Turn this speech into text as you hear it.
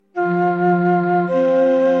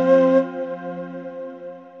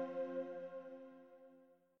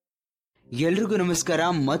ಎಲ್ರಿಗೂ ನಮಸ್ಕಾರ.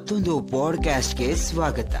 ಮತ್ತೊಂದು ಪಾಡ್ಕಾಸ್ಟ್ಗೆ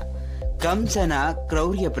ಸ್ವಾಗತ. ಕಂಸನ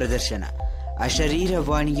ಕ್ರೌರ್ಯ ಪ್ರದರ್ಶನ.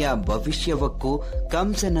 ಅಶರೀರವಾಣಿಯ ಭವಿಷ್ಯವಕ್ಕೂ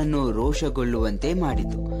ಕಂಸನನ್ನು ರೋಷಗೊಳ್ಳುವಂತೆ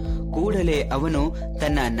ಮಾಡಿತು. ಕೂಡಲೇ ಅವನು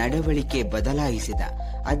ತನ್ನ ನಡವಳಿಕೆ ಬದಲಾಯಿಸಿದ.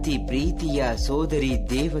 ಅತಿ ಪ್ರೀತಿಯ ಸೋದರಿ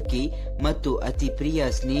ದೇವಕಿ ಮತ್ತು ಅತಿ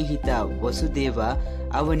ಪ್ರಿಯ ಸ್ನೇಹಿತ ವಸುದೇವ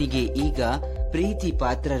ಅವನಿಗೆ ಈಗ ಪ್ರೀತಿ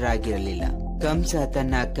ಪಾತ್ರರಾಗಿರಲಿಲ್ಲ. ಕಂಸ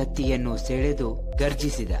ತನ್ನ ಕತ್ತಿಯನ್ನು ಸೆಳೆದು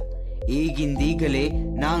ಗರ್ಜಿಸಿದ, ಈಗಿಂದೀಗಲೇ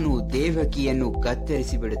ನಾನು ದೇವಕಿಯನ್ನು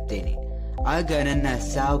ಕತ್ತರಿಸಿ ಬಿಡುತ್ತೇನೆ. ಆಗ ನನ್ನ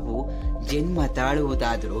ಸಾವು ಜನ್ಮ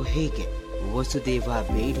ತಾಳುವುದಾದರೂ ಹೇಗೆ? ವಸುದೇವ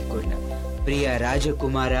ಬೇಡಿಕೊಂಡ, ಪ್ರಿಯ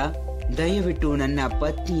ರಾಜಕುಮಾರ, ದಯವಿಟ್ಟು ನನ್ನ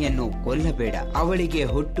ಪತ್ನಿಯನ್ನು ಕೊಲ್ಲಬೇಡ. ಅವಳಿಗೆ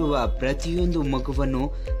ಹುಟ್ಟುವ ಪ್ರತಿಯೊಂದು ಮಗುವನ್ನು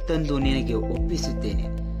ತಂದು ನಿನಗೆ ಒಪ್ಪಿಸುತ್ತೇನೆ.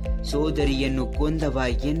 ಸೋದರಿಯನ್ನು ಕೊಂದವ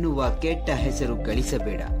ಎನ್ನುವ ಕೆಟ್ಟ ಹೆಸರು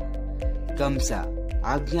ಗಳಿಸಬೇಡ. ಕಂಸ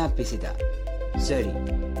ಆಜ್ಞಾಪಿಸಿದ. ಸರಿ,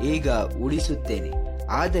 ಈಗ ಉಳಿಸುತ್ತೇನೆ,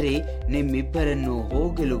 ಆದರೆ ನಿಮ್ಮಿಬ್ಬರನ್ನು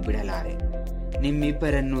ಹೋಗಲು ಬಿಡಲಾರೆ.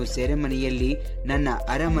 ನಿಮ್ಮಿಬ್ಬರನ್ನು ಸೆರೆಮನೆಯಲ್ಲಿ ನನ್ನ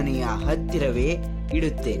ಅರಮನೆಯ ಹತ್ತಿರವೇ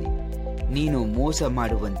ಇಡುತ್ತೇನೆ. ನೀನು ಮೋಸ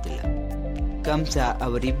ಮಾಡುವಂತಿಲ್ಲ. ಕಂಸ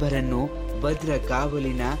ಅವರಿಬ್ಬರನ್ನು ಭದ್ರ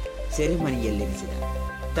ಕಾವಲಿನ ಸೆರೆಮನೆಯಲ್ಲಿರಿಸಿದ.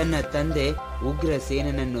 ತನ್ನ ತಂದೆ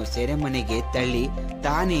ಉಗ್ರಸೇನನನ್ನು ಸೆರೆಮನೆಗೆ ತಳ್ಳಿ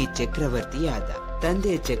ತಾನೇ ಚಕ್ರವರ್ತಿಯಾದ.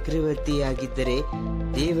 ತಂದೆ ಚಕ್ರವರ್ತಿಯಾಗಿದ್ದರೆ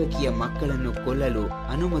ದೇವಕಿಯ ಮಕ್ಕಳನ್ನು ಕೊಲ್ಲಲು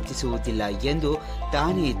ಅನುಮತಿಸುವುದಿಲ್ಲ ಎಂದು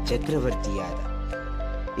ತಾನೇ ಚಕ್ರವರ್ತಿಯಾದ.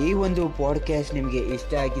 ಈ ಒಂದು ಪಾಡ್ಕಾಸ್ಟ್ ನಿಮಗೆ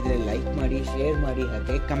ಇಷ್ಟ ಆಗಿದ್ರೆ ಲೈಕ್ ಮಾಡಿ, ಶೇರ್ ಮಾಡಿ,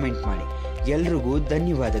 ಹಾಗೆ ಕಮೆಂಟ್ ಮಾಡಿ. ಎಲ್ರಿಗೂ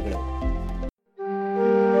ಧನ್ಯವಾದಗಳು.